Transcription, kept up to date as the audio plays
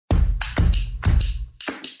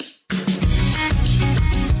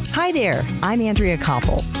Hi there, I'm Andrea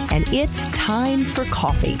Koppel, and it's time for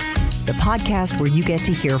coffee, the podcast where you get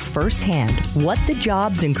to hear firsthand what the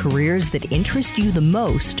jobs and careers that interest you the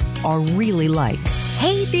most are really like.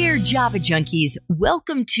 Hey there, Java junkies.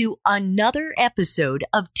 Welcome to another episode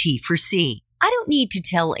of T for C. I don't need to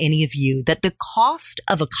tell any of you that the cost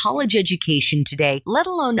of a college education today, let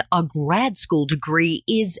alone a grad school degree,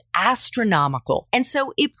 is astronomical. And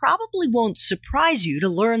so it probably won't surprise you to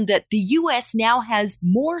learn that the U.S. now has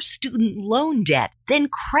more student loan debt than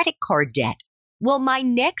credit card debt. Well, my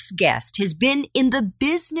next guest has been in the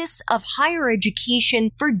business of higher education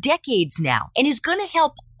for decades now and is going to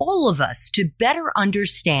help all of us to better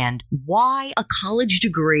understand why a college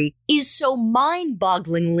degree is so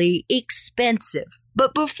mind-bogglingly expensive.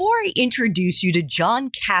 But before I introduce you to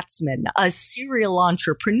John Katzman, a serial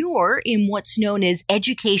entrepreneur in what's known as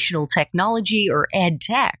educational technology or ed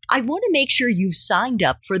tech, I want to make sure you've signed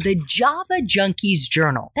up for the Java Junkies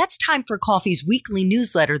Journal. That's Time for Coffee's weekly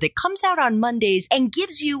newsletter that comes out on Mondays and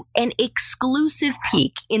gives you an exclusive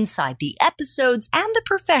peek inside the episodes and the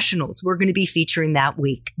professionals we're going to be featuring that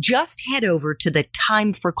week. Just head over to the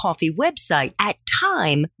Time for Coffee website at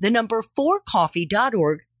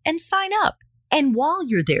time4coffee.org and sign up. And while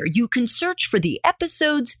you're there, you can search for the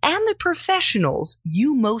episodes and the professionals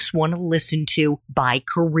you most want to listen to by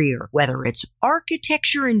career, whether it's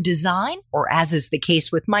architecture and design, or as is the case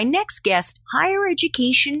with my next guest, higher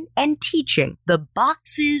education and teaching. The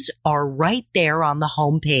boxes are right there on the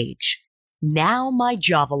homepage. Now, my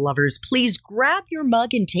Java lovers, please grab your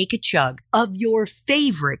mug and take a chug of your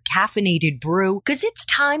favorite caffeinated brew, because it's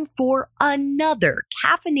time for another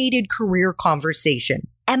caffeinated career conversation.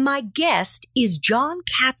 And my guest is John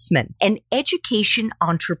Katzman, an education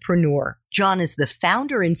entrepreneur. John is the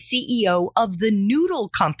founder and CEO of the Noodle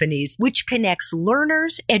companies, which connects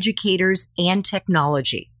learners, educators, and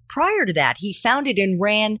technology. Prior to that, he founded and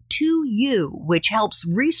ran 2U, which helps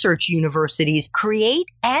research universities create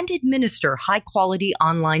and administer high-quality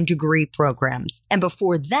online degree programs. And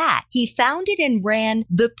before that, he founded and ran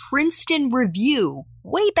the Princeton Review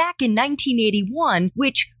way back in 1981,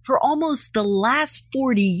 which for almost the last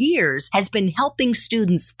 40 years has been helping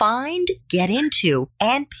students find, get into,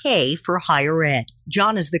 and pay for higher ed.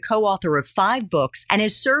 John is the co-author of 5 books and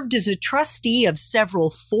has served as a trustee of several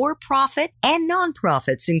for-profit and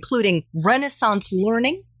nonprofits, including Renaissance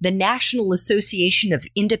Learning, the National Association of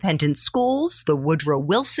Independent Schools, the Woodrow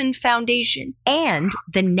Wilson Foundation, and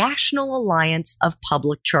the National Alliance of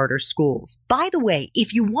Public Charter Schools. By the way,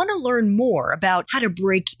 if you want to learn more about how to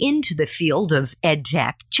break into the field of ed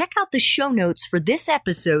tech, check out the show notes for this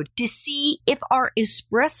episode to see if our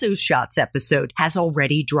Espresso Shots episode has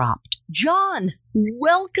already dropped. John,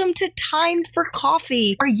 welcome to Time for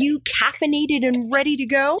Coffee. Are you caffeinated and ready to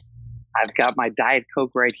go? I've got my Diet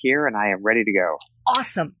Coke right here, and I am ready to go.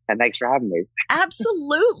 Awesome. And thanks for having me.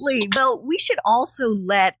 Absolutely. Well, we should also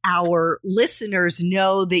let our listeners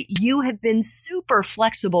know that you have been super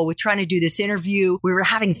flexible with trying to do this interview. We were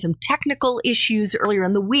having some technical issues earlier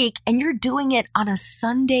in the week, and you're doing it on a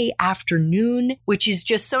Sunday afternoon, which is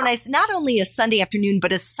just so nice. Not only a Sunday afternoon,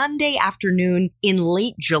 but a Sunday afternoon in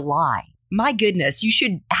late July. My goodness, you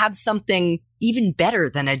should have something even better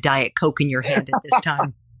than a Diet Coke in your hand at this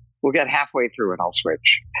time. We'll get halfway through and I'll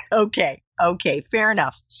switch. Okay, fair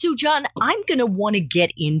enough. So, John, I'm going to want to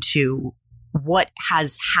get into what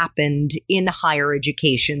has happened in higher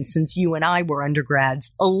education since you and I were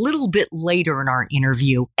undergrads a little bit later in our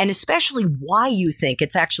interview, and especially why you think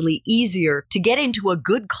it's actually easier to get into a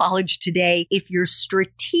good college today if you're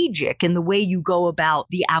strategic in the way you go about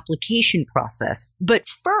the application process. But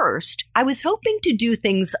first, I was hoping to do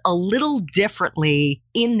things a little differently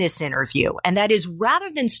in this interview, and that is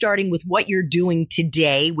rather than starting with what you're doing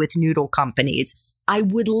today with Noodle companies, I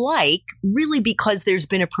would like, really because there's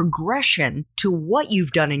been a progression to what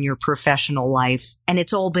you've done in your professional life, and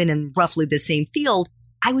it's all been in roughly the same field,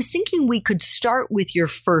 I was thinking we could start with your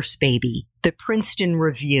first baby, the Princeton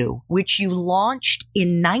Review, which you launched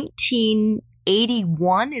in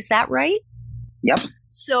 1981. Is that right? Yep.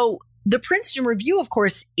 So the Princeton Review, of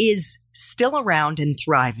course, is still around and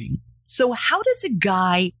thriving. So how does a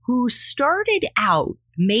guy who started out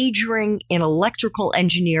majoring in electrical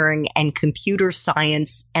engineering and computer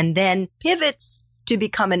science and then pivots to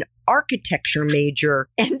become an architecture major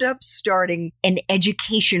end up starting an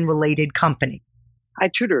education-related company? I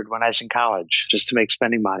tutored when I was in college just to make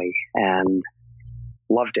spending money and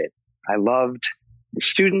loved it. I loved the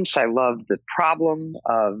students. I loved the problem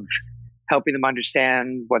of helping them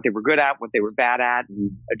understand what they were good at, what they were bad at,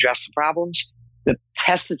 and address the problems. The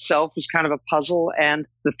test itself was kind of a puzzle. And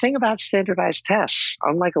the thing about standardized tests,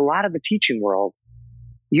 unlike a lot of the teaching world,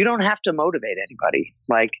 you don't have to motivate anybody.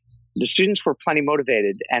 Like, the students were plenty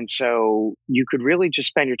motivated. And so you could really just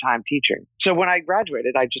spend your time teaching. So when I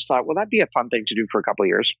graduated, I just thought, well, that'd be a fun thing to do for a couple of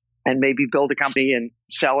years and maybe build a company and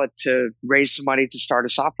sell it to raise some money to start a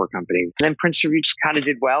software company. And then Princeton Review kind of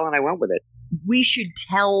did well and I went with it. We should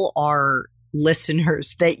tell our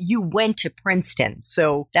listeners that you went to Princeton.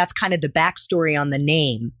 So that's kind of the backstory on the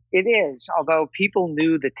name. It is, although people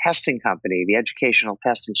knew the testing company, the educational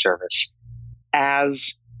testing service,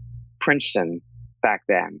 as Princeton back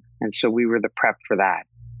then. And so we were the prep for that.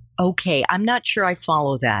 Okay. I'm not sure I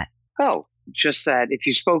follow that. Oh, just that if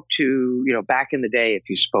you spoke to, back in the day, if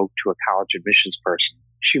you spoke to a college admissions person,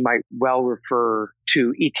 she might well refer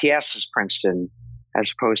to ETS as Princeton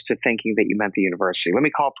as opposed to thinking that you meant the university. Let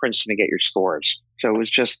me call Princeton to get your scores. So it was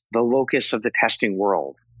just the locus of the testing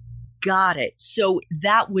world. Got it. So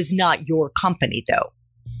that was not your company, though.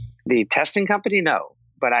 The testing company, no.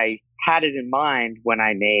 But I had it in mind when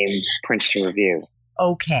I named Princeton Review.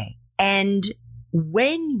 Okay. And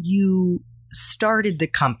when you started the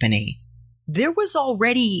company, there was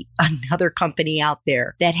already another company out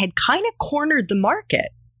there that had kind of cornered the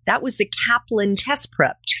market. That was the Kaplan Test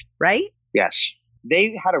Prep, right? Yes.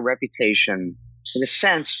 They had a reputation. In a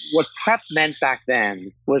sense, what prep meant back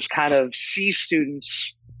then was kind of C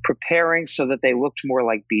students preparing so that they looked more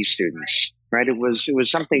like B students, right? It was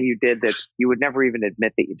something you did that you would never even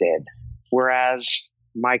admit that you did. Whereas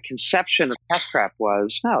my conception of test prep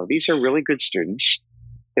was, no, these are really good students.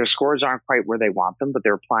 Their scores aren't quite where they want them, but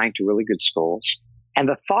they're applying to really good schools. And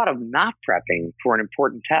the thought of not prepping for an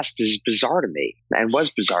important test is bizarre to me and was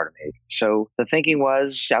bizarre to me. So the thinking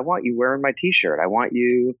was, I want you wearing my t-shirt. I want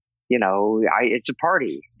you, it's a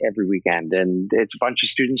party every weekend and it's a bunch of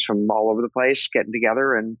students from all over the place getting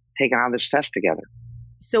together and taking on this test together.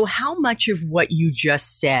 So how much of what you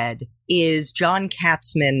just said is John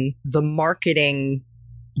Katzman, the marketing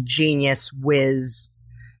genius whiz,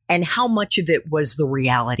 and how much of it was the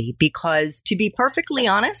reality? Because to be perfectly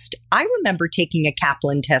honest, I remember taking a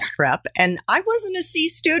Kaplan test prep and I wasn't a C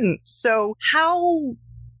student. So how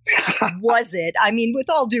was it? I mean, with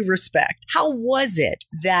all due respect, how was it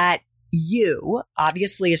that you,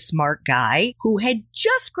 obviously a smart guy who had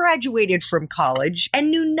just graduated from college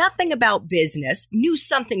and knew nothing about business, knew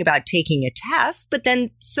something about taking a test, but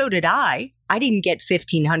then so did I. I didn't get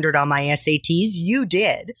 1,500 on my SATs. You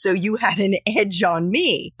did. So you had an edge on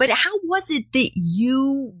me. But how was it that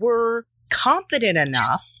you were confident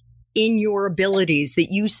enough in your abilities that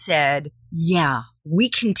you said, yeah, we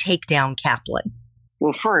can take down Kaplan?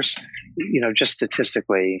 Well, first, just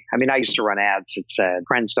statistically, I used to run ads that said,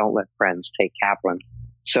 friends don't let friends take Kaplan.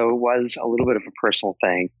 So it was a little bit of a personal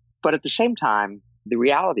thing. But at the same time, the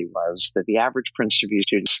reality was that the average Princeton Review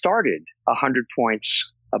student started 100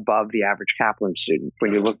 points above the average Kaplan student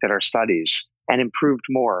when you looked at our studies and improved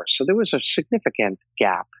more. So there was a significant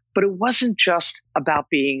gap. But it wasn't just about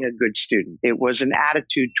being a good student. It was an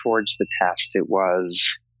attitude towards the test. It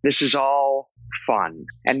was, this is all fun.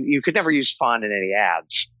 And you could never use fun in any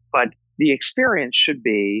ads. But the experience should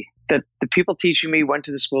be that the people teaching me went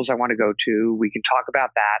to the schools I want to go to. We can talk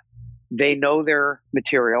about that. They know their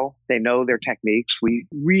material. They know their techniques. We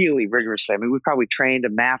really rigorously, we probably trained a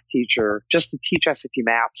math teacher just to teach SAT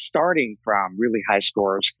math, starting from really high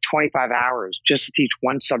scores, 25 hours just to teach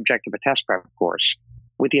one subject of a test prep course,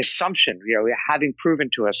 with the assumption, having proven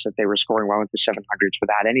to us that they were scoring well into 700s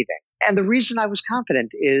without anything. And the reason I was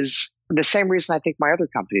confident is the same reason I think my other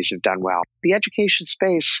companies have done well. The education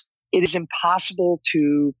space, it is impossible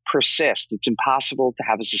to persist. It's impossible to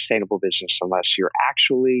have a sustainable business unless you're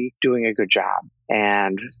actually doing a good job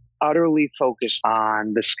and utterly focused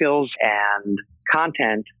on the skills and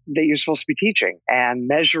content that you're supposed to be teaching and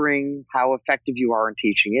measuring how effective you are in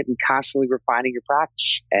teaching it and constantly refining your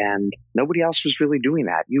practice. And nobody else was really doing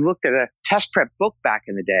that. You looked at a test prep book back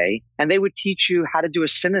in the day and they would teach you how to do a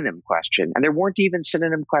synonym question. And there weren't even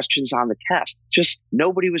synonym questions on the test. Just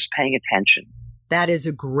nobody was paying attention. That is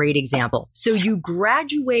a great example. So you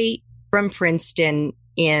graduate from Princeton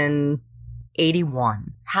in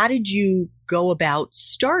 81. How did you go about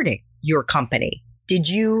starting your company? Did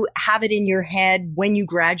you have it in your head when you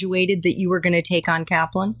graduated that you were going to take on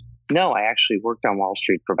Kaplan? No, I actually worked on Wall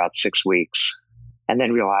Street for about 6 weeks and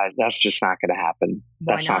then realized that's just not going to happen.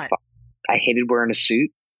 That's not fun. I hated wearing a suit.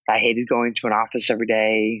 I hated going to an office every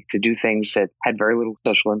day to do things that had very little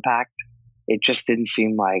social impact. It just didn't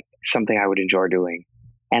seem like something I would enjoy doing.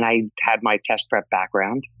 And I had my test prep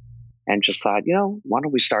background and just thought, why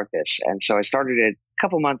don't we start this? And so I started it a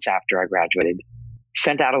couple months after I graduated,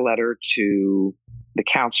 sent out a letter to the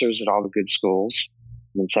counselors at all the good schools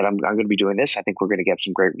and said, I'm going to be doing this. I think we're going to get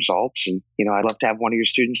some great results. And, I'd love to have one of your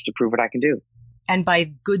students to prove what I can do. And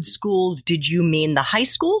by good schools, did you mean the high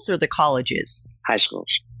schools or the colleges? High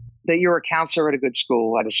schools. That you're a counselor at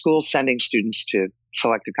a school sending students to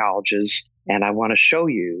selected colleges. And I want to show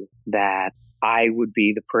you that I would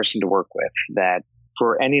be the person to work with, that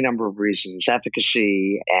for any number of reasons,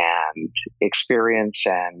 efficacy and experience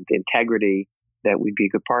and integrity, that we'd be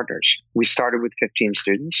good partners. We started with 15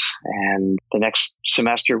 students, and the next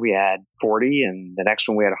semester we had 40, and the next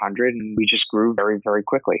one we had 100, and we just grew very, very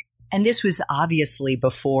quickly. And this was obviously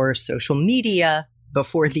before social media,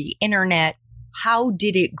 before the internet. How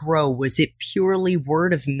did it grow? Was it purely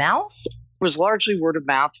word of mouth? It was largely word of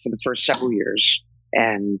mouth for the first several years,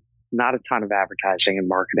 and not a ton of advertising and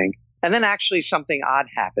marketing. And then actually something odd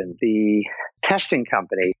happened. The testing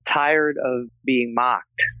company, tired of being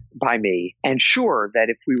mocked by me, and sure that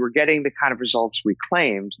if we were getting the kind of results we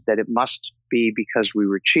claimed, that it must be because we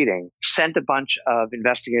were cheating, sent a bunch of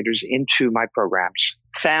investigators into my programs,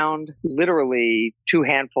 found literally 2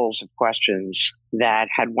 handfuls of questions that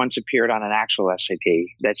had once appeared on an actual SAT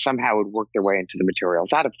that somehow would work their way into the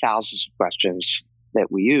materials out of thousands of questions that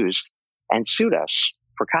we used, and sued us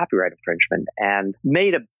for copyright infringement and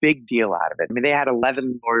made a big deal out of it. I mean, they had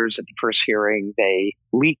 11 lawyers at the first hearing. They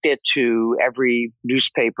leaked it to every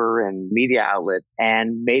newspaper and media outlet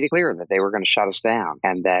and made it clear that they were going to shut us down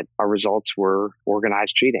and that our results were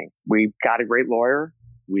organized cheating. We got a great lawyer.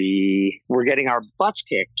 We were getting our butts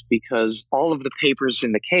kicked because all of the papers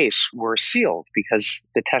in the case were sealed because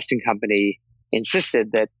the testing company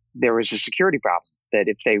insisted that there was a security problem, that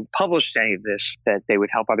if they published any of this, that they would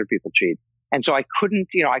help other people cheat. And so I couldn't,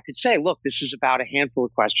 I could say, look, this is about a handful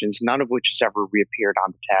of questions, none of which has ever reappeared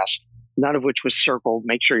on the test, none of which was circled.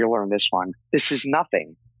 Make sure you learn this one. This is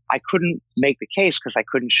nothing. I couldn't make the case because I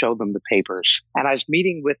couldn't show them the papers. And I was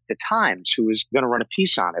meeting with the Times, who was going to run a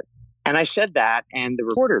piece on it. And I said that, and the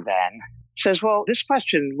reporter then says, well, this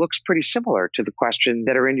question looks pretty similar to the question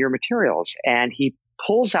that are in your materials. And he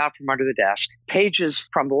pulls out from under the desk pages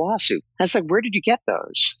from the lawsuit. I was like, where did you get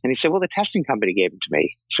those? And he said, well, the testing company gave them to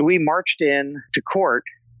me. So we marched in to court.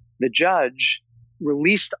 The judge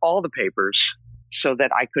released all the papers so that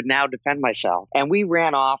I could now defend myself. And we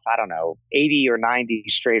ran off, 80 or 90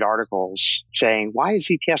 straight articles saying, why is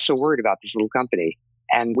ETS so worried about this little company?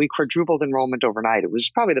 And we quadrupled enrollment overnight. It was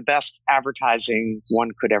probably the best advertising one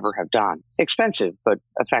could ever have done. Expensive, but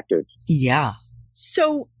effective. Yeah.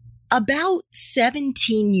 So about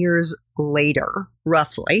 17 years later,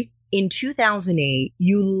 roughly, in 2008,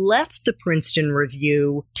 you left the Princeton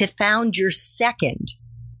Review to found your second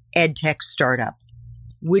edtech startup,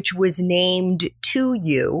 which was named To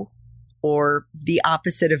You, or the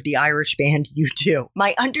opposite of the Irish band U2.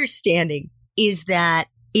 My understanding is that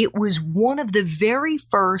it was one of the very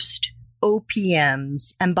first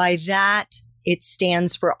OPMs, and by that, it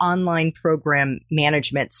stands for Online Program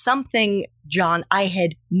Management, something, John, I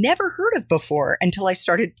had never heard of before until I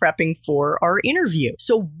started prepping for our interview.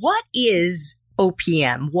 So what is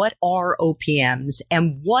OPM? What are OPMs?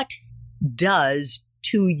 And what does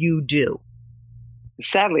To You do?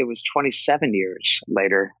 Sadly, it was 27 years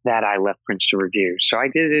later that I left Princeton Review. So I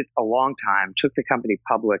did it a long time, took the company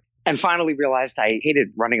public, and finally realized I hated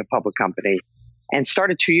running a public company and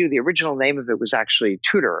started To You. The original name of it was actually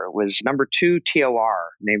Tutor. It was number 2 TOR,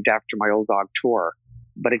 named after my old dog Tor,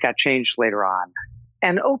 but it got changed later on.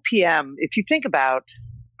 And OPM, if you think about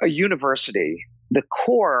a university, the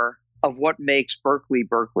core of what makes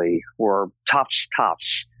Berkeley, or Tufts,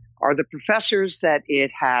 are the professors that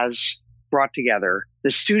it has brought together,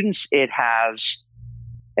 the students it has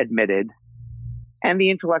admitted, and the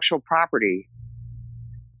intellectual property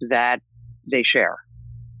that they share.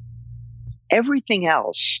 Everything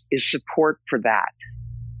else is support for that.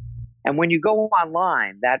 And when you go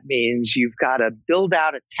online, that means you've got to build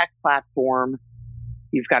out a tech platform.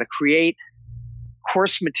 You've got to create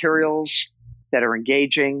course materials that are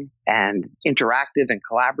engaging and interactive and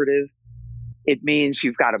collaborative. It means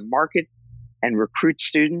you've got to market and recruit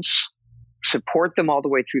students, support them all the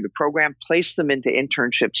way through the program, place them into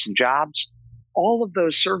internships and jobs. All of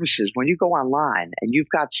those services, when you go online and you've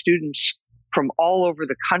got students from all over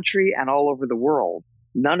the country and all over the world,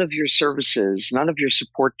 none of your services, none of your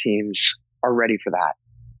support teams are ready for that.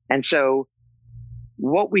 And so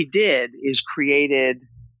what we did is created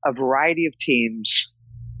a variety of teams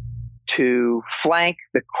to flank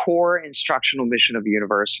the core instructional mission of a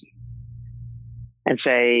university and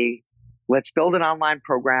say, let's build an online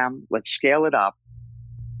program, let's scale it up.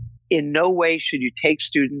 In no way should you take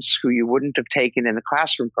students who you wouldn't have taken in the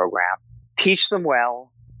classroom program, teach them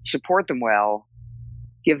well, support them well,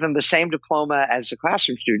 give them the same diploma as the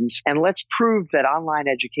classroom students, and let's prove that online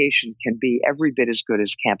education can be every bit as good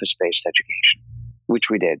as campus-based education, which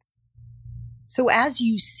we did. So as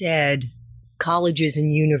you said, colleges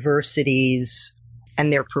and universities,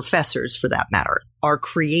 and their professors for that matter, are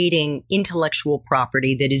creating intellectual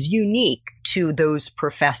property that is unique to those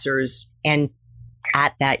professors and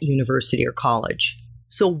at that university or college.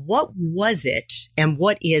 So what was it, and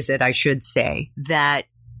what is it, I should say, that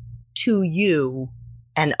to you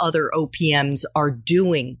and other OPMs are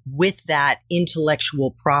doing with that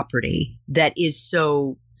intellectual property that is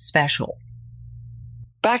so special?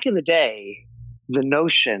 Back in the day, the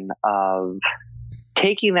notion of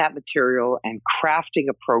taking that material and crafting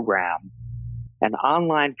a program, an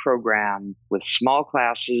online program with small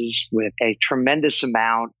classes, with a tremendous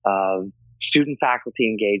amount of student-faculty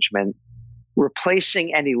engagement,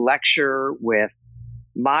 replacing any lecture with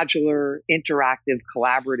modular, interactive,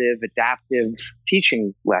 collaborative, adaptive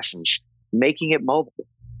teaching lessons, making it mobile.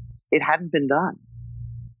 It hadn't been done.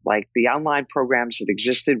 Like, the online programs that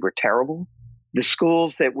existed were terrible. The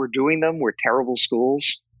schools that were doing them were terrible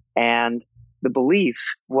schools. And the belief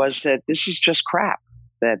was that this is just crap,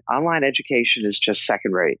 that online education is just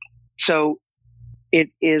second rate. So it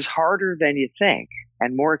is harder than you think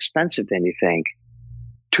and more expensive than you think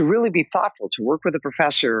to really be thoughtful, to work with a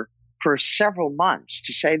professor for several months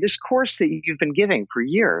to say, this course that you've been giving for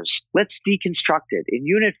years, let's deconstruct it. In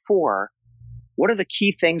Unit 4, what are the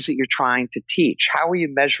key things that you're trying to teach? How are you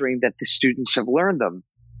measuring that the students have learned them?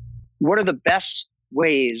 What are the best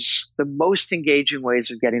ways, the most engaging ways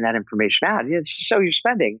of getting that information out? So you're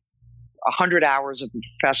spending 100 hours of the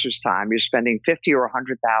professor's time. You're spending $50,000 or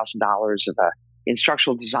 $100,000 of an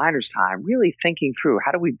instructional designer's time really thinking through,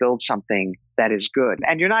 how do we build something that is good?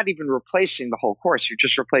 And you're not even replacing the whole course. You're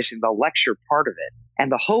just replacing the lecture part of it.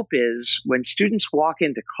 And the hope is when students walk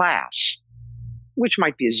into class, which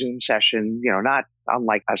might be a Zoom session, not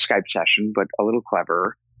unlike a Skype session, but a little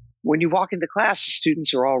cleverer. When you walk into class, the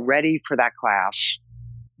students are all ready for that class.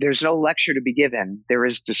 There's no lecture to be given. There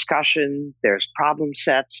is discussion, there's problem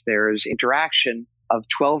sets, there's interaction of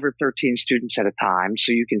 12 or 13 students at a time,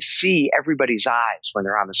 so you can see everybody's eyes when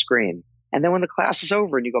they're on the screen. And then when the class is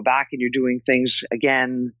over and you go back and you're doing things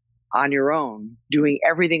again on your own, doing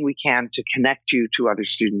everything we can to connect you to other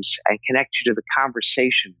students and connect you to the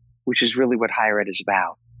conversation, which is really what higher ed is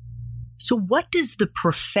about. So what does the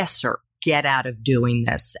professor get out of doing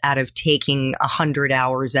this, out of taking 100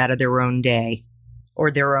 hours out of their own day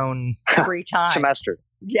or their own free time? Semester.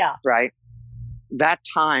 Yeah. Right. That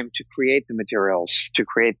time to create the materials, to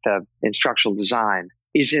create the instructional design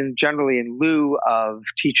is generally in lieu of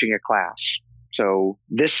teaching a class. So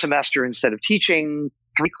this semester, instead of teaching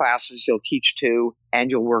 3 classes, you'll teach 2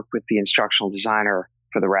 and you'll work with the instructional designer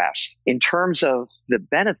for the rest. In terms of the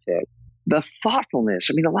benefit, the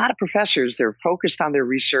thoughtfulness, a lot of professors, they're focused on their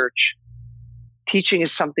research. Teaching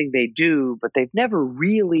is something they do, but they've never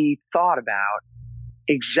really thought about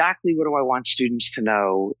exactly what do I want students to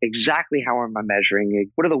know, exactly how am I measuring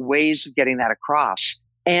it, what are the ways of getting that across.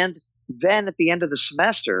 And then at the end of the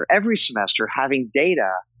semester, every semester, having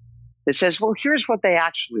data that says, well, here's what they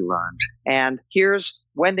actually learned. And here's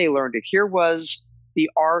when they learned it. Here was the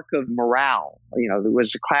arc of morale.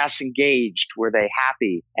 Was the class engaged? Were they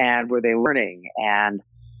happy? And were they learning? And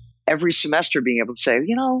every semester being able to say,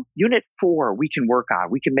 Unit 4, we can work on.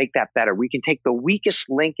 We can make that better. We can take the weakest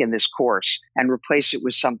link in this course and replace it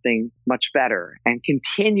with something much better and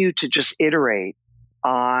continue to just iterate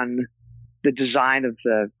on the design of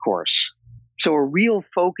the course. So a real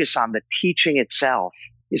focus on the teaching itself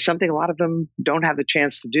is something a lot of them don't have the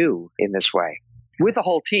chance to do in this way, with a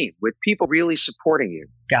whole team, with people really supporting you.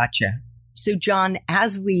 Gotcha. So, John,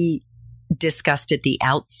 as we discussed at the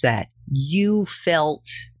outset, you felt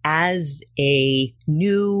as a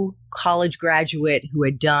new college graduate who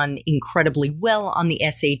had done incredibly well on the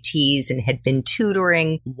SATs and had been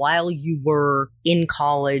tutoring while you were in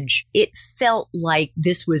college, it felt like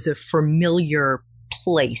this was a familiar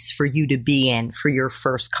place for you to be in for your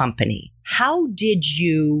first company. How did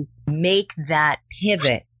you make that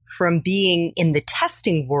pivot from being in the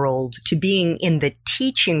testing world to being in the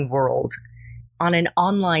teaching world on an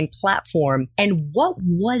online platform? And what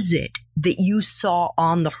was it that you saw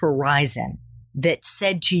on the horizon that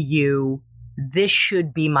said to you, this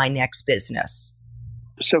should be my next business?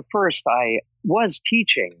 So first, I was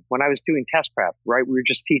teaching when I was doing test prep, right? We were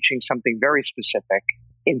just teaching something very specific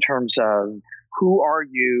in terms of who are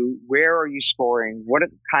you, where are you scoring, what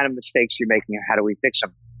kind of mistakes you're making, and how do we fix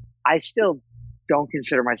them? I still don't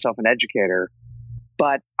consider myself an educator,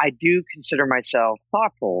 but I do consider myself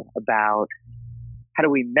thoughtful about how do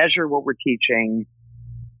we measure what we're teaching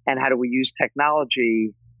and how do we use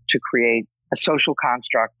technology to create a social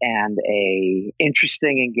construct and a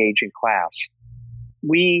interesting, engaging class.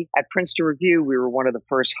 we at Princeton Review, we were one of the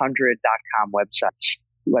first 100.com websites.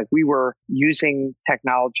 Like we were using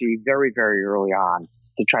technology very, very early on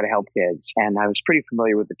to try to help kids. And I was pretty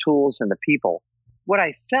familiar with the tools and the people. What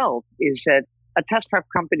I felt is that a test prep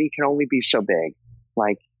company can only be so big.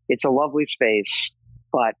 Like it's a lovely space,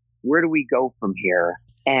 but where do we go from here?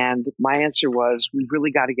 And my answer was, we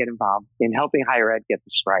really got to get involved in helping higher ed get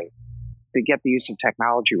this right, to get the use of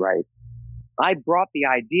technology right. I brought the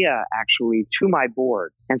idea actually to my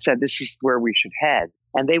board and said, this is where we should head.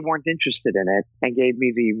 And they weren't interested in it and gave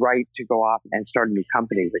me the right to go off and start a new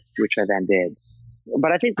company, which I then did.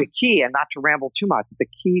 But I think the key, and not to ramble too much, the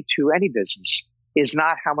key to any business is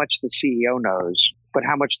not how much the CEO knows, but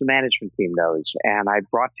how much the management team knows. And I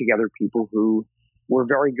brought together people who were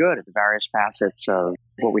very good at the various facets of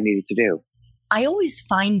what we needed to do. I always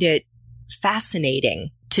find it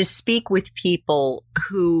fascinating to speak with people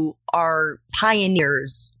who are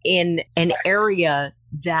pioneers in an area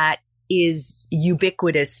that is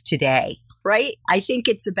ubiquitous today, right? I think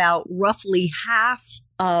it's about roughly half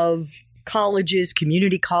of colleges,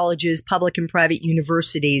 community colleges, public and private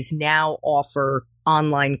universities now offer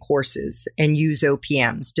online courses and use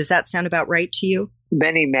OPMs. Does that sound about right to you?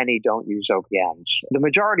 Many don't use OPMs. The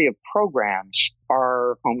majority of programs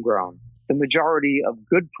are homegrown. The majority of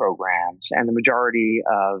good programs and the majority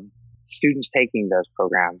of students taking those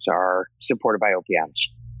programs are supported by OPMs.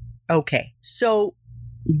 Okay. So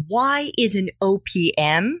why is an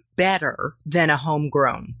OPM better than a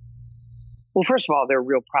homegrown? Well, first of all, there are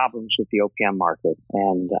real problems with the OPM market.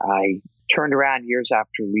 And I turned around years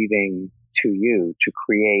after leaving 2U to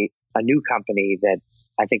create a new company that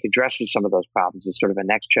I think addresses some of those problems. It's sort of a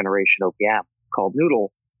next generation OPM called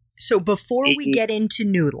Noodle. So before we get into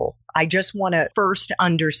Noodle, I just want to first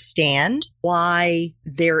understand why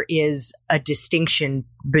there is a distinction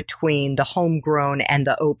between the homegrown and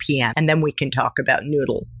the OPM, and then we can talk about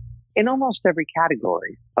Noodle. In almost every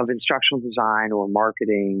category of instructional design or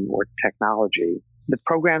marketing or technology, the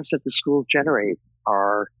programs that the schools generate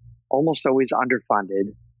are almost always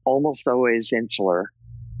underfunded, almost always insular.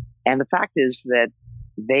 And the fact is that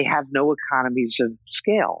they have no economies of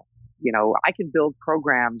scale. You know, I can build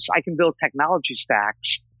programs, I can build technology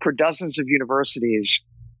stacks for dozens of universities,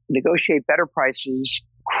 negotiate better prices,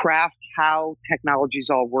 craft how technologies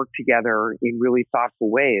all work together in really thoughtful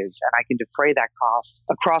ways. And I can defray that cost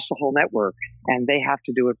across the whole network, and they have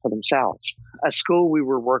to do it for themselves. A school we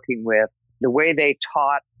were working with, the way they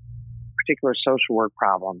taught a particular social work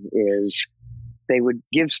problem is they would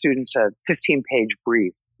give students a 15-page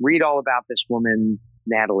brief, read all about this woman,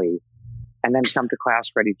 Natalie, and then come to class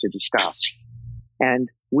ready to discuss. And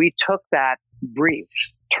we took that brief,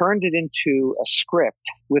 turned it into a script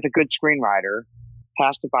with a good screenwriter,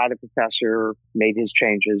 passed it by the professor, made his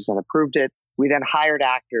changes, and approved it. We then hired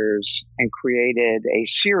actors and created a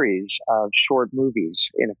series of short movies,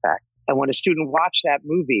 in effect. And when a student watched that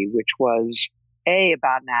movie, which was A,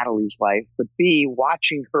 about Natalie's life, but B,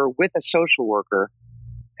 watching her with a social worker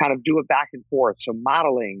kind of do a back and forth, so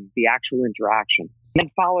modeling the actual interaction. Then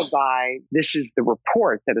followed by, this is the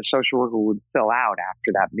report that a social worker would fill out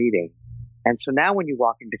after that meeting. And so now when you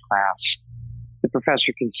walk into class, the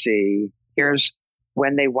professor can see, here's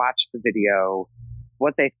when they watched the video,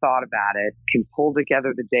 what they thought about it, can pull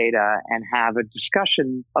together the data and have a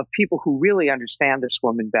discussion of people who really understand this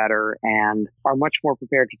woman better and are much more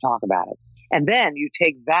prepared to talk about it. And then you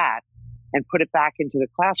take that and put it back into the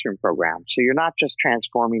classroom program. So you're not just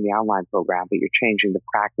transforming the online program, but you're changing the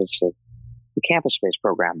practice of the campus-based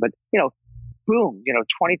program. But, boom,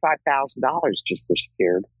 $25,000 just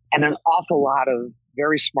disappeared. And an awful lot of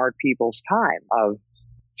very smart people's time of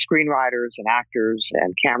screenwriters and actors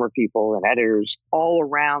and camera people and editors all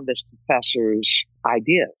around this professor's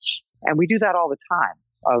ideas. And we do that all the time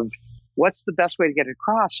of what's the best way to get it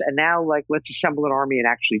across? And now, let's assemble an army and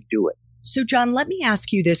actually do it. So, John, let me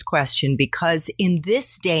ask you this question, because in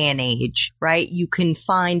this day and age, right, you can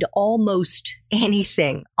find almost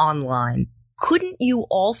anything online. Couldn't you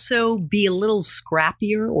also be a little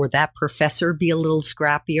scrappier, or that professor be a little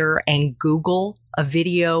scrappier, and Google a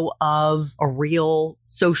video of a real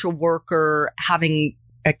social worker having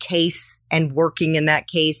a case and working in that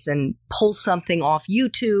case and pull something off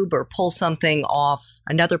YouTube or pull something off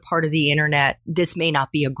another part of the internet? This may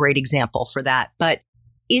not be a great example for that, but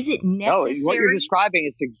is it necessary? No, what you're describing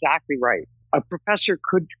is exactly right. A professor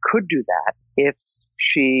could do that if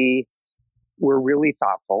she were really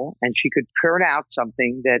thoughtful and she could turn out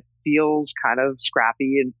something that feels kind of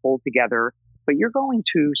scrappy and pulled together. But you're going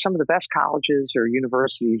to some of the best colleges or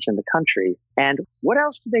universities in the country. And what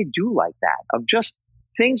else do they do like that? Of just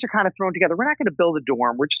things are kind of thrown together. We're not going to build a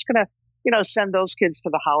dorm. We're just going to send those kids to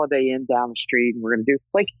the Holiday Inn down the street, and we're going to do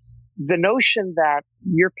like the notion that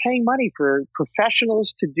you're paying money for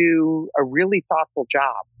professionals to do a really thoughtful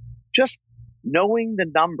job. Just knowing the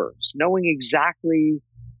numbers, knowing exactly,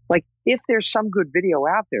 like if there's some good video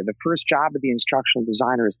out there, the first job of the instructional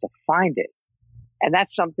designer is to find it. And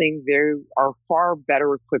that's something they are far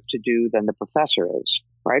better equipped to do than the professor is,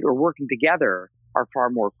 right? Or working together are far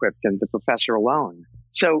more equipped than the professor alone.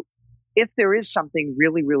 So if there is something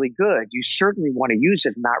really, really good, you certainly want to use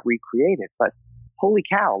it and not recreate it. But holy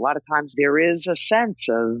cow, a lot of times there is a sense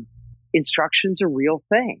of instruction's a real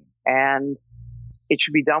thing. And it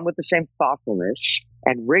should be done with the same thoughtfulness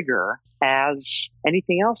and rigor as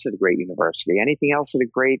anything else at a great university, anything else at a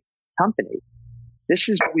great company. This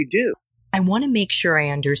is what we do. I want to make sure I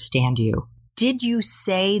understand you. Did you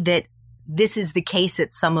say that this is the case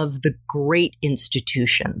at some of the great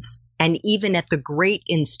institutions? And even at the great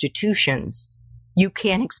institutions, you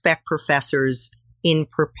can't expect professors in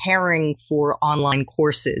preparing for online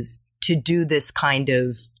courses to do this kind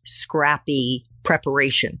of scrappy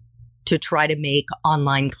preparation to try to make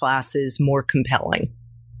online classes more compelling.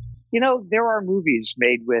 There are movies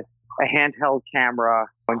made with a handheld camera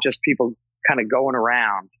and just people kind of going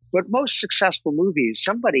around. But most successful movies,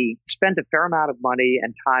 somebody spent a fair amount of money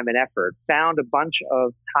and time and effort, found a bunch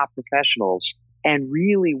of top professionals, and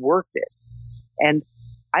really worked it. And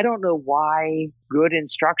I don't know why good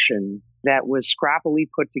instruction that was scrappily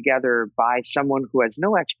put together by someone who has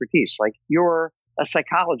no expertise, like you're a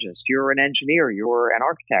psychologist, you're an engineer, you're an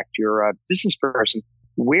architect, you're a business person.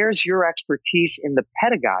 Where's your expertise in the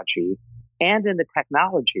pedagogy and in the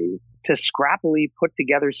technology to scrappily put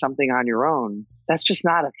together something on your own? That's just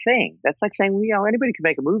not a thing. That's like saying, anybody can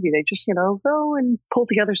make a movie. They just, go and pull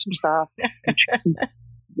together some stuff.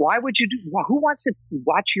 Why would you who wants to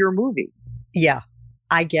watch your movie? Yeah,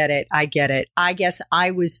 I get it. I guess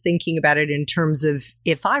I was thinking about it in terms of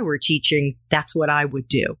if I were teaching, that's what I would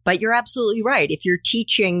do. But you're absolutely right. If you're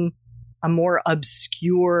teaching a more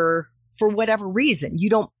obscure, for whatever reason, you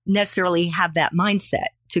don't necessarily have that mindset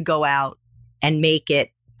to go out and make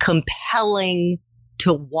it compelling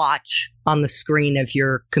to watch on the screen of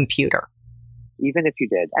your computer. Even if you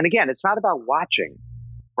did. And again, it's not about watching,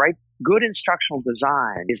 right? Good instructional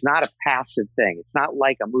design is not a passive thing. It's not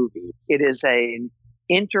like a movie. It is an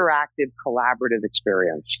interactive, collaborative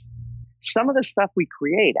experience. Some of the stuff we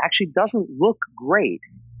create actually doesn't look great,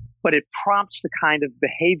 but it prompts the kind of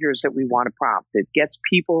behaviors that we want to prompt. It gets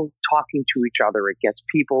people talking to each other. It gets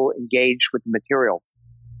people engaged with the material.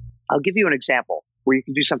 I'll give you an example where you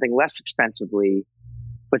can do something less expensively,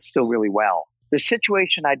 but still really well. The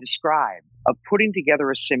situation I described of putting together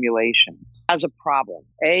a simulation has a problem.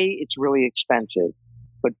 A, it's really expensive.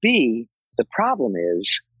 But B, the problem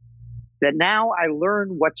is that now I learn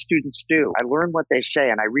what students do. I learn what they say,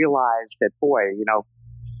 and I realize that, boy,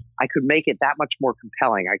 I could make it that much more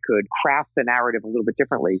compelling. I could craft the narrative a little bit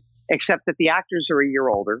differently, except that the actors are a year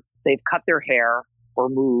older. They've cut their hair or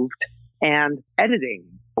moved, and editing,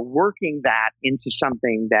 working that into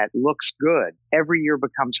something that looks good every year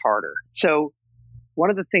becomes harder. So one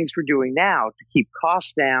of the things we're doing now to keep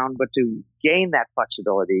costs down, but to gain that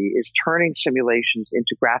flexibility, is turning simulations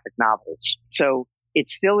into graphic novels. So it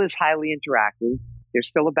still is highly interactive. There's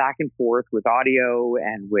still a back and forth with audio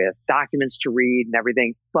and with documents to read and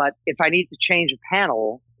everything. But if I need to change a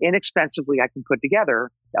panel, inexpensively, I can put together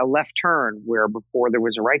a left turn where before there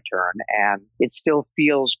was a right turn, and it still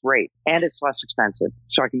feels great. And it's less expensive,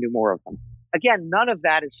 so I can do more of them. Again, none of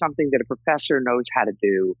that is something that a professor knows how to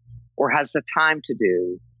do or has the time to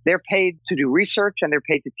do. They're paid to do research and they're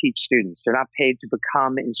paid to teach students. They're not paid to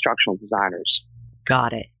become instructional designers.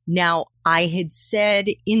 Got it. Now, I had said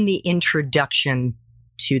in the introduction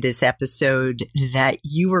to this episode that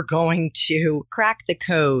you were going to crack the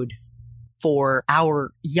code for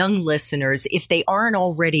our young listeners, if they aren't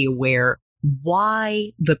already aware,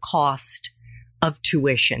 why the cost of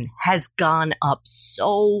tuition has gone up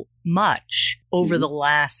so much over the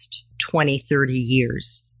last 20, 30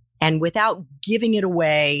 years. And without giving it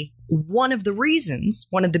away, one of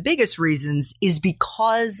the biggest reasons is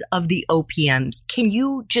because of the OPMs. Can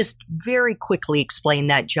you just very quickly explain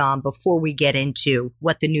that, John, before we get into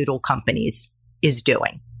what the Noodle Companies is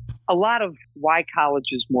doing? A lot of why college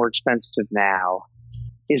is more expensive now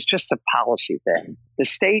is just a policy thing. The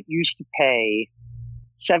state used to pay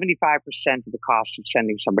 75% of the cost of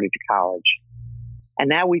sending somebody to college. And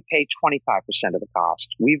now we pay 25% of the cost.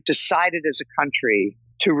 We've decided as a country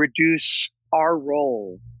to reduce our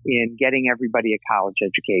role in getting everybody a college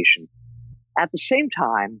education. At the same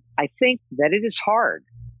time, I think that it is hard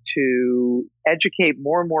to educate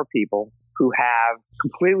more and more people who have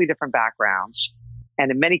completely different backgrounds and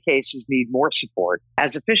in many cases need more support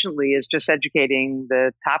as efficiently as just educating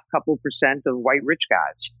the top couple percent of white rich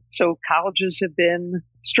guys. So colleges have been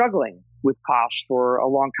struggling with costs for a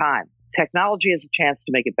long time. Technology has a chance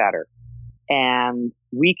to make it better. And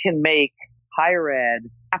we can make higher ed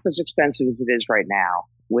half as expensive as it is right now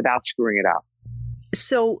without screwing it up.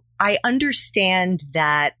 So I understand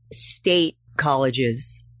that state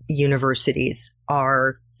colleges, universities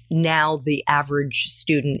are now the average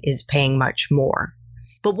student is paying much more.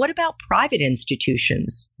 But what about private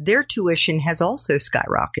institutions? Their tuition has also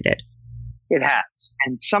skyrocketed. It has.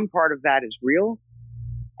 And some part of that is real.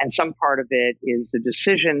 And some part of it is the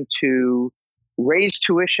decision to raise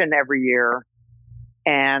tuition every year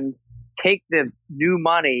and take the new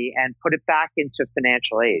money and put it back into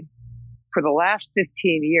financial aid. For the last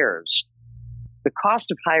 15 years, the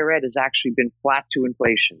cost of higher ed has actually been flat to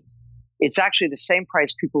inflation. It's actually the same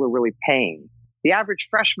price people are really paying. The average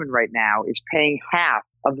freshman right now is paying half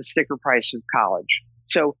of the sticker price of college.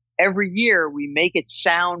 So every year we make it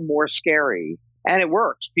sound more scary, and it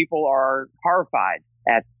works. People are horrified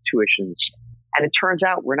at tuitions. And it turns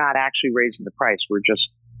out we're not actually raising the price. We're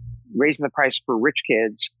just raising the price for rich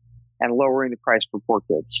kids and lowering the price for poor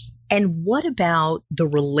kids. And what about the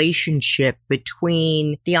relationship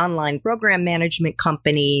between the online program management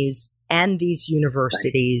companies and these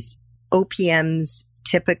universities? Right. OPMs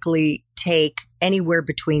typically take anywhere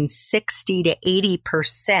between 60 to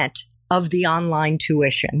 80% of the online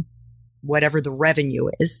tuition, whatever the revenue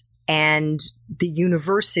is, and the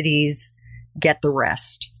universities get the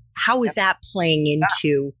rest. How is that playing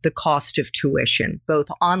into the cost of tuition, both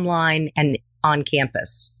online and on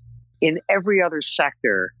campus? In every other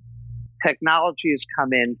sector, technology has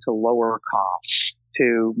come in to lower costs,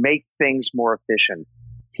 to make things more efficient.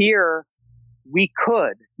 Here, we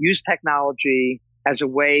could use technology as a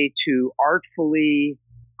way to artfully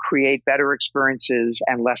create better experiences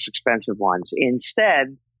and less expensive ones.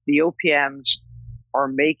 Instead, the OPMs are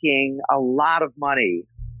making a lot of money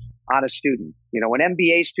on a student. You know, an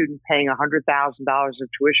MBA student paying $100,000 of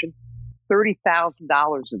tuition,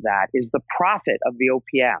 $30,000 of that is the profit of the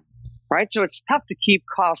OPM, right? So it's tough to keep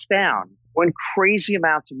costs down when crazy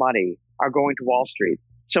amounts of money are going to Wall Street.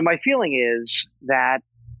 So my feeling is that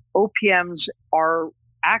OPMs are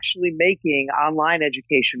actually making online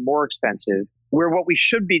education more expensive, where what we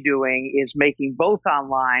should be doing is making both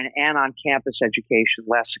online and on-campus education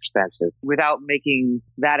less expensive without making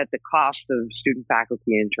that at the cost of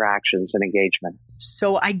student-faculty interactions and engagement.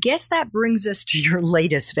 So I guess that brings us to your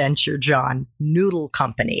latest venture, John, Noodle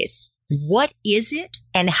companies. What is it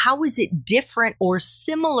and how is it different or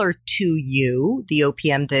similar to you, the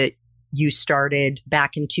OPM that you started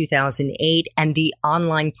back in 2008, and the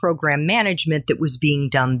online program management that was being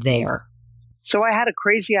done there? So I had a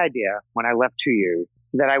crazy idea when I left 2U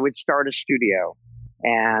that I would start a studio,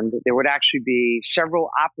 and there would actually be several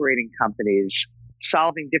operating companies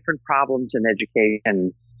solving different problems in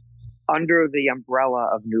education under the umbrella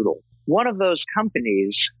of Noodle. One of those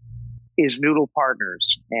companies is Noodle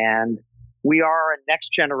Partners, and we are a next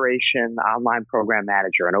generation online program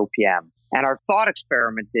manager, an OPM. And our thought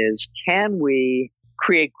experiment is, can we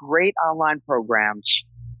create great online programs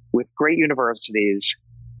with great universities,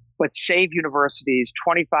 but save universities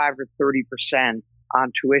 25 or 30%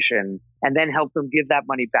 on tuition and then help them give that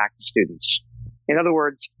money back to students? In other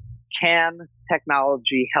words, can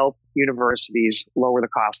technology help universities lower the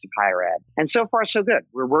cost of higher ed? And so far, so good.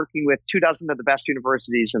 We're working with 24 of the best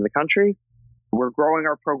universities in the country. We're growing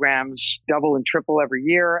our programs double and triple every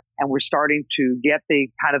year, and we're starting to get the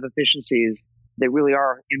kind of efficiencies that really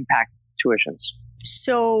are impact tuitions.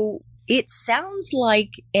 So it sounds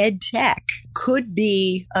like ed tech could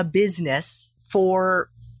be a business for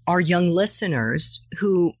our young listeners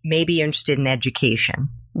who may be interested in education.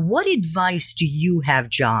 What advice do you have,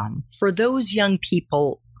 John, for those young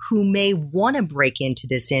people who may want to break into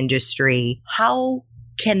this industry? How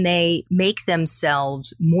can they make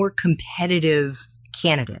themselves more competitive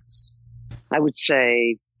candidates? I would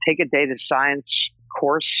say take a data science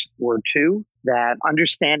course or two. That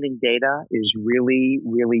understanding data is really,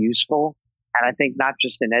 really useful. And I think not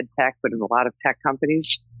just in ed tech, but in a lot of tech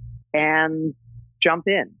companies. And jump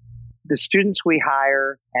in. The students we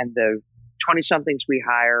hire and the 20-somethings we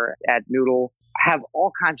hire at Noodle have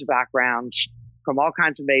all kinds of backgrounds from all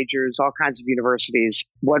kinds of majors, all kinds of universities.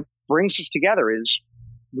 What brings us together is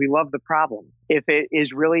we love the problem. If it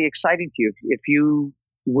is really exciting to you, if you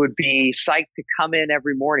would be psyched to come in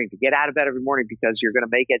every morning, to get out of bed every morning because you're going to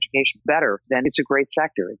make education better, then it's a great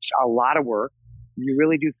sector. It's a lot of work. You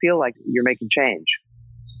really do feel like you're making change.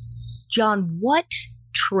 John, what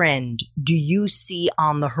trend do you see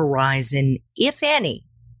on the horizon, if any,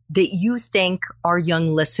 that you think our young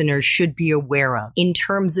listeners should be aware of in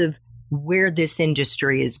terms of where this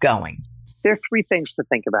industry is going? There are three things to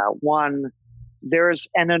think about. One, there's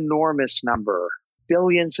an enormous number,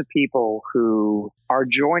 billions of people who are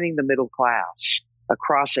joining the middle class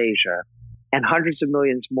across Asia, and hundreds of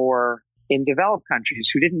millions more in developed countries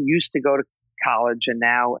who didn't used to go to college and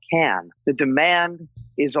now can. The demand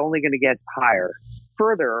is only going to get higher.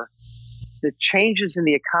 Further, the changes in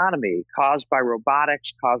the economy caused by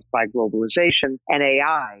robotics, caused by globalization and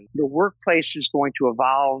AI, the workplace is going to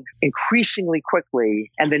evolve increasingly quickly,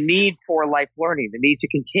 and the need for life learning, the need to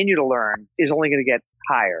continue to learn, is only going to get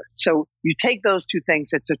higher. So you take those two things,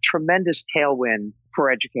 it's a tremendous tailwind for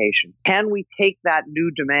education. Can we take that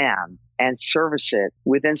new demand and service it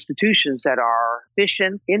with institutions that are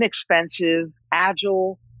efficient, inexpensive,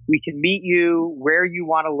 agile? We can meet you where you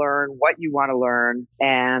want to learn, what you want to learn.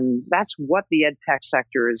 And that's what the ed tech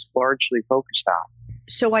sector is largely focused on.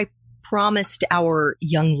 So I promised our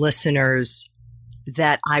young listeners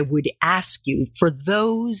that I would ask you, for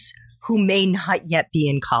those who may not yet be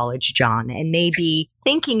in college, John, and may be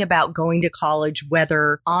thinking about going to college,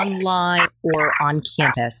 whether online or on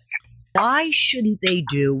campus, why shouldn't they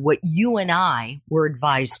do what you and I were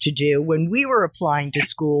advised to do when we were applying to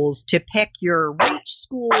schools, to pick your reach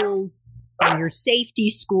schools and your safety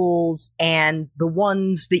schools and the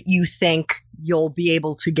ones that you think you'll be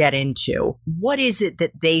able to get into? What is it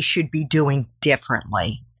that they should be doing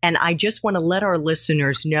differently? And I just want to let our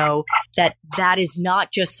listeners know that that is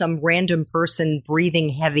not just some random person breathing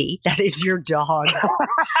heavy. That is your dog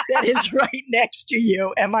that is right next to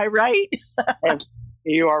you. Am I right?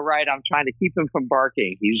 You are right. I'm trying to keep him from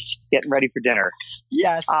barking. He's getting ready for dinner.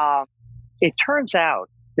 Yes. It turns out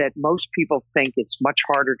that most people think it's much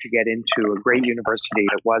harder to get into a great university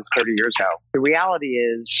than it was 30 years ago. The reality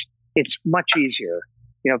is it's much easier.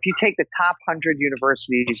 You know, if you take the top 100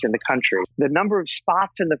 universities in the country, the number of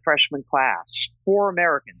spots in the freshman class for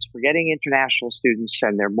Americans, forgetting international students,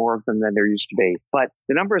 and there are more of them than there used to be, but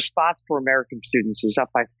the number of spots for American students is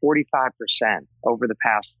up by 45% over the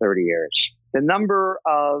past 30 years. The number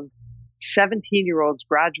of 17-year-olds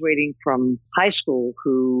graduating from high school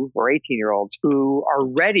or 18-year-olds who are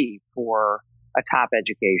ready for a top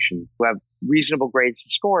education, who have reasonable grades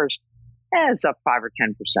and scores, is up 5 or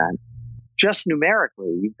 10%. Just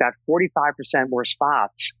numerically, you've got 45% more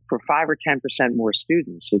spots for 5 or 10% more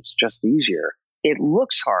students. It's just easier. It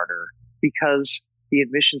looks harder because the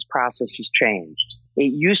admissions process has changed.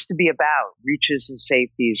 It used to be about reaches and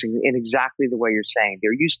safeties in exactly the way you're saying.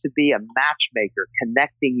 There used to be a matchmaker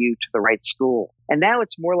connecting you to the right school. And now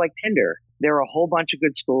it's more like Tinder. There are a whole bunch of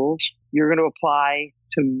good schools. You're going to apply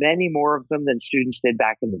to many more of them than students did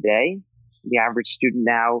back in the day. The average student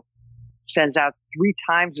now sends out 3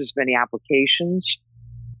 times as many applications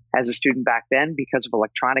as a student back then because of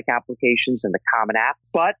electronic applications and the Common App.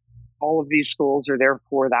 But all of these schools are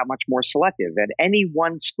therefore that much more selective. At any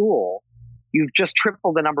one school, you've just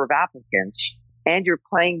tripled the number of applicants, and you're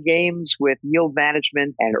playing games with yield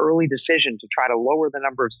management and early decision to try to lower the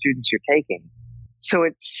number of students you're taking. So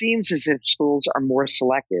it seems as if schools are more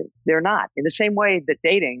selective. They're not. In the same way that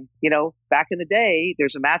dating, back in the day,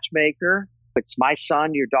 there's a matchmaker. It's my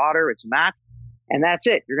son, your daughter, it's a match, and that's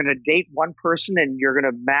it. You're going to date one person and you're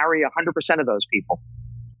going to marry 100% of those people.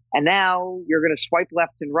 And now you're going to swipe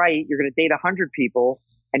left and right. You're going to date 100 people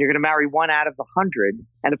and you're going to marry one out of the 100.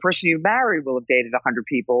 And the person you marry will have dated 100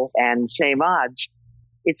 people and same odds.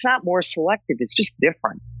 It's not more selective. It's just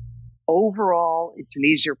different. Overall, it's an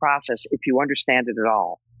easier process if you understand it at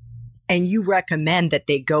all. And you recommend that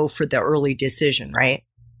they go for the early decision, right?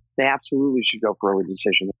 They absolutely should go for early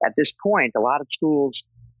decision. At this point, a lot of schools,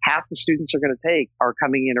 half the students are going to take are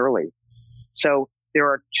coming in early. So there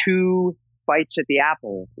are 2 bites at the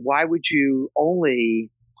apple. Why would you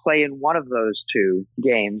only play in one of those 2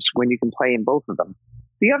 games when you can play in both of them?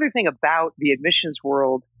 The other thing about the admissions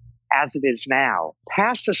world as it is now,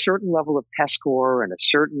 past a certain level of test score and a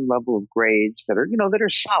certain level of grades that are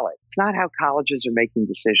solid. It's not how colleges are making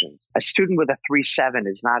decisions. A student with a 3.7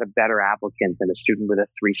 is not a better applicant than a student with a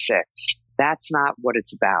 3.6. That's not what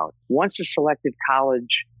it's about. Once a selective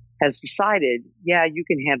college has decided, yeah, you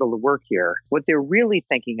can handle the work here, what they're really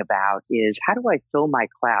thinking about is, how do I fill my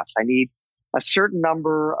class? I need a certain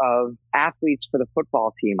number of athletes for the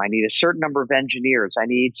football team. I need a certain number of engineers. I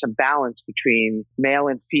need some balance between male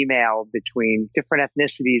and female, between different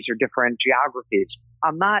ethnicities or different geographies.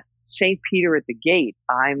 I'm not St. Peter at the gate.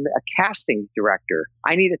 I'm a casting director.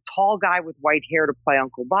 I need a tall guy with white hair to play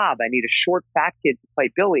Uncle Bob. I need a short, fat kid to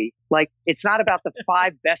play Billy. It's not about the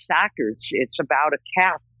 5 best actors. It's about a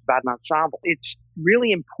cast. It's about an ensemble. It's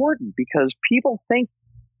really important because people think,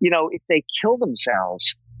 if they kill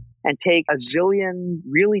themselves and take a zillion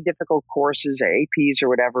really difficult courses, APs or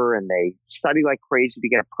whatever, and they study like crazy to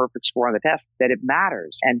get a perfect score on the test, that it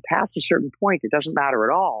matters. And past a certain point, it doesn't matter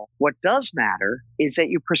at all. What does matter is that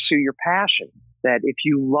you pursue your passion, that if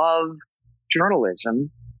you love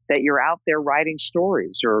journalism, that you're out there writing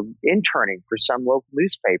stories or interning for some local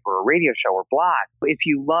newspaper or radio show or blog. If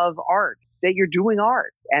you love art, that you're doing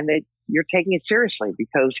art and that you're taking it seriously,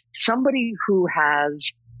 because somebody who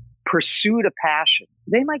has pursued a passion,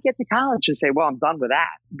 they might get to college and say, well, I'm done with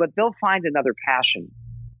that, but they'll find another passion.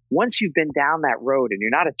 Once you've been down that road and you're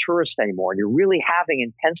not a tourist anymore and you're really having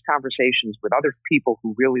intense conversations with other people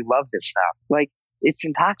who really love this stuff, like, it's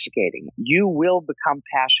intoxicating. You will become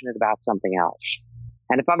passionate about something else.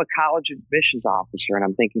 And if I'm a college admissions officer and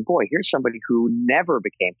I'm thinking, boy, here's somebody who never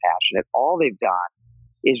became passionate, all they've done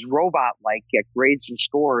is robot-like get grades and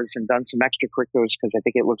scores and done some extracurriculars because I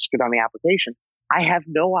think it looks good on the application, I have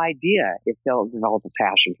no idea if they'll develop a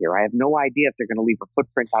passion here. I have no idea if they're going to leave a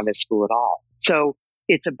footprint on this school at all. So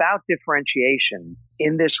it's about differentiation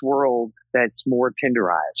in this world that's more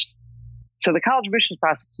Tinderized. So the college admissions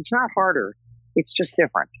process, it's not harder. It's just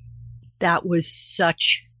different. That was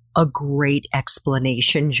such a great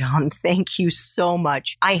explanation, John. Thank you so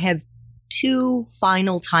much. I have 2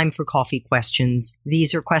 final time for coffee questions.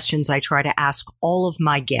 These are questions I try to ask all of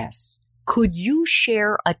my guests. Could you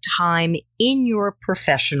share a time in your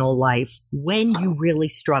professional life when you really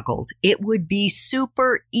struggled? It would be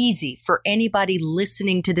super easy for anybody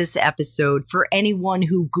listening to this episode, for anyone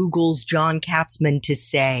who Googles John Katzman, to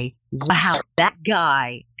say, wow, that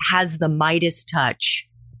guy has the Midas touch.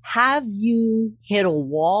 Have you hit a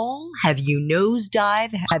wall? Have you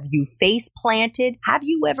nosedived? Have you face planted? Have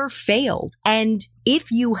you ever failed? And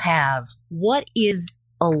if you have, what is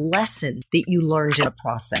a lesson that you learned in the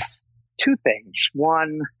process? 2 things.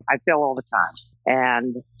 One, I fail all the time.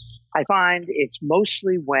 And I find it's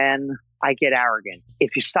mostly when I get arrogant.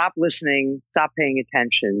 If you stop listening, stop paying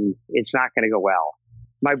attention, it's not going to go well.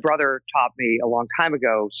 My brother taught me a long time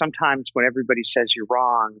ago, sometimes when everybody says you're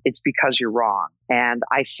wrong, it's because you're wrong. And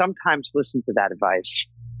I sometimes listen to that advice.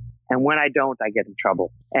 And when I don't, I get in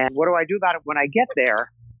trouble. And what do I do about it when I get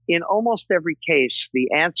there? In almost every case, the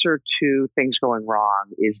answer to things going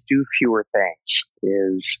wrong is do fewer things,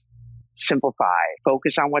 is simplify,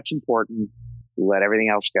 focus on what's important, let everything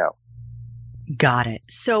else go. Got it.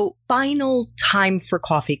 So final time for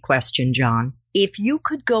coffee question, John. If you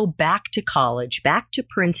could go back to college, back to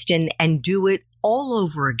Princeton, and do it all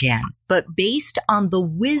over again, but based on the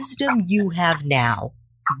wisdom you have now,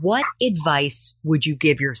 what advice would you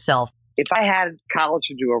give yourself? If I had college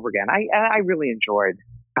to do over again, I really enjoyed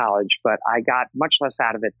college, but I got much less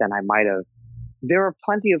out of it than I might have. There are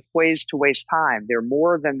plenty of ways to waste time. There are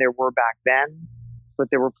more than there were back then, but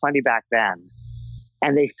there were plenty back then.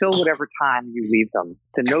 And they fill whatever time you leave them.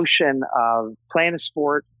 The notion of playing a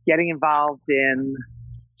sport, getting involved in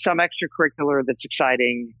some extracurricular that's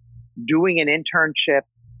exciting, doing an internship,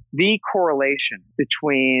 the correlation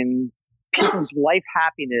between people's life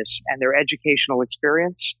happiness and their educational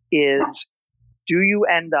experience is, do you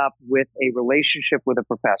end up with a relationship with a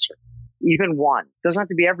professor? Even one. It doesn't have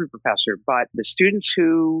to be every professor, but the students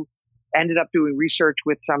who ended up doing research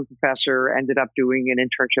with some professor, ended up doing an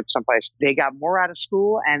internship someplace, they got more out of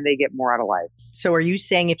school and they get more out of life. So are you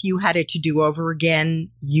saying if you had it to do over again,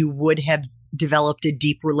 you would have developed a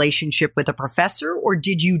deep relationship with a professor, or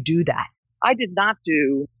did you do that? I did not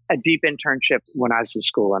do a deep internship when I was in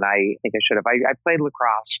school, and I think I should have. I played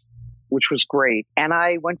lacrosse, which was great. And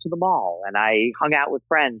I went to the mall and I hung out with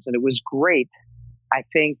friends, and it was great. I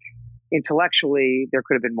think intellectually, there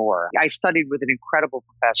could have been more. I studied with an incredible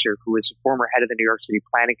professor who was a former head of the New York City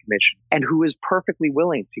Planning Commission and who was perfectly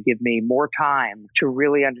willing to give me more time to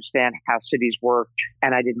really understand how cities worked,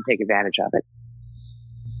 and I didn't take advantage of it.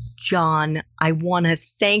 John, I want to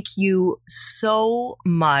thank you so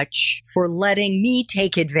much for letting me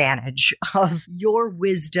take advantage of your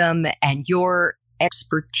wisdom and your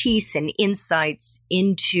expertise and insights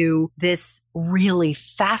into this really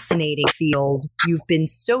fascinating field. You've been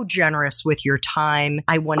so generous with your time.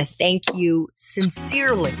 I want to thank you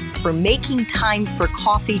sincerely for making time for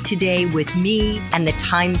coffee today with me and the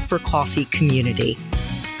Time for Coffee community.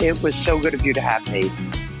 It was so good of you to have me.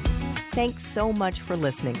 Thanks so much for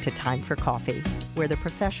listening to Time for Coffee, where the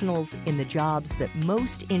professionals in the jobs that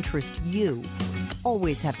most interest you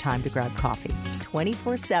always have time to grab coffee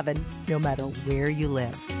 24/7, no matter where you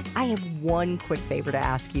live. I have one quick favor to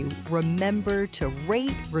ask you. Remember to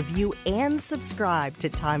rate, review, and subscribe to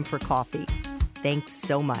Time for Coffee. Thanks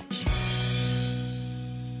so much.